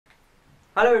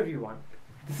Hello everyone,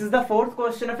 this is the fourth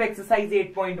question of exercise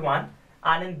 8.1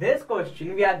 and in this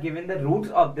question we are given the roots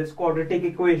of this quadratic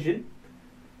equation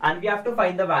and we have to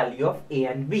find the value of a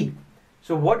and b.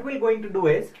 So what we're going to do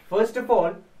is, first of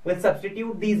all, we'll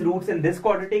substitute these roots in this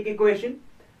quadratic equation.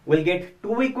 We'll get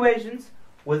two equations,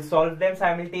 we'll solve them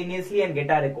simultaneously and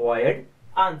get our required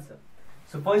answer.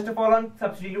 So first of all, on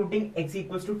substituting x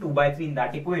equals to 2 by 3 in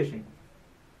that equation,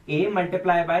 a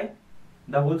multiplied by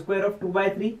the whole square of 2 by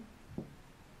 3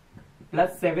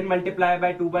 plus 7 multiplied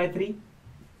by 2 by 3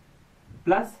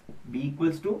 plus b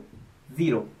equals to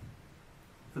 0.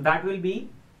 So that will be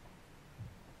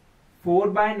 4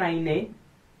 by 9a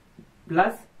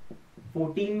plus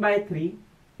 14 by 3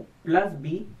 plus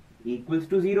b equals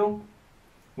to 0.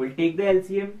 We'll take the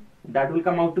LCM. That will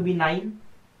come out to be 9.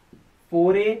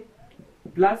 4a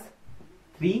plus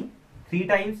 3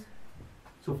 times.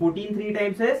 So 14 3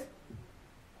 times is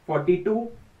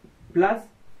 42 plus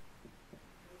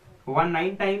 1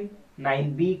 9 times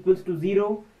 9b equals to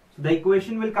 0. So the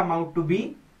equation will come out to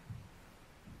be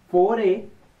 4a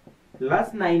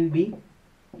plus 9b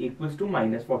equals to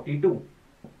minus 42.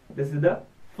 This is the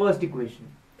first equation.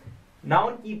 Now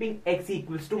on keeping x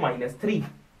equals to minus 3,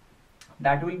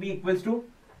 that will be equals to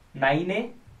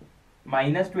 9a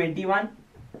minus 21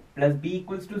 plus b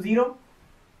equals to 0.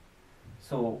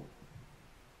 So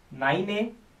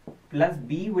 9a plus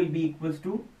b will be equals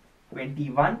to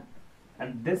 21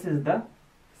 and this is the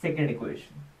second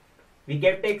equation. We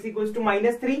kept x equals to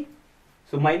minus 3.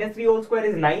 So minus 3 whole square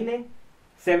is 9a.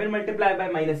 7 multiplied by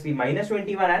minus 3 minus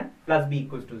 21 and plus b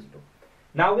equals to 0.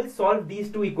 Now we'll solve these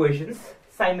two equations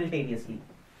simultaneously.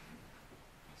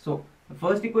 So the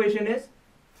first equation is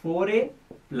 4a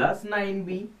plus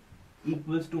 9b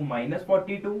equals to minus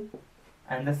 42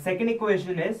 and the second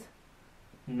equation is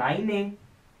 9a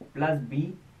plus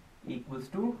b equals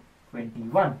to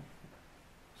 21.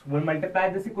 So we'll multiply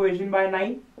this equation by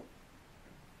 9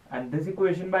 and this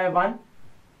equation by 1.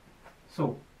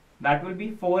 So that will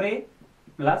be 4a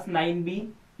plus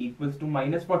 9b equals to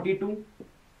minus 42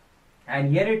 and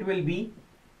here it will be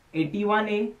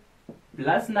 81a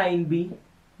plus 9b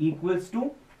equals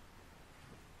to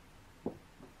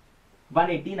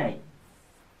 189.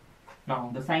 Now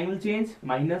the sign will change,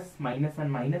 minus, minus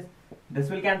and minus.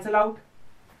 This will cancel out.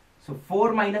 So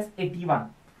 4 minus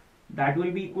 81, that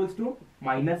will be equals to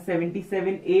minus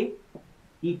 77a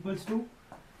equals to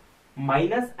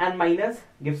minus and minus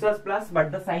gives us plus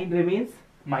but the sign remains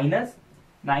minus.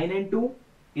 9 and 2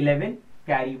 11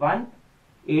 carry 1,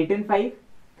 8 and 5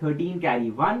 13 carry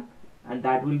 1 and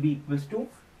that will be equals to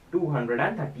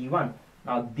 231.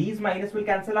 Now these minus will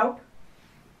cancel out.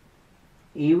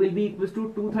 A will be equals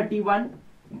to 231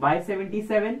 by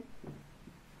 77.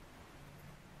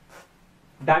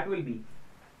 That will be,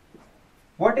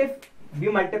 what if we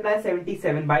multiply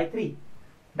 77 by 3?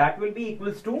 That will be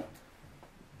equals to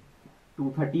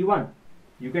 231.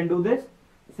 You can do this.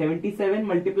 77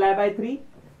 multiplied by 3.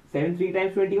 7 3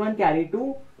 times 21 carry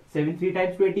 2. 7 3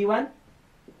 times 21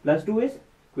 plus 2 is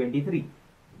 23.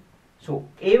 So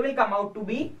a will come out to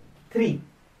be 3.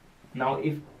 Now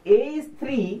if a is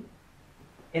 3,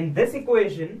 in this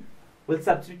equation we'll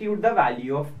substitute the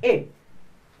value of a.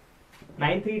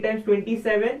 9 3 times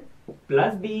 27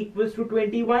 plus b equals to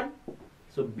 21.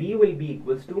 So b will be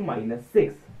equals to minus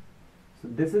 6. So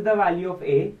this is the value of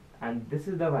a and this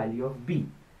is the value of b.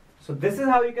 So this is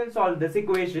how you can solve this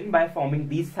equation by forming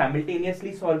these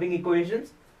simultaneously solving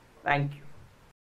equations. Thank you.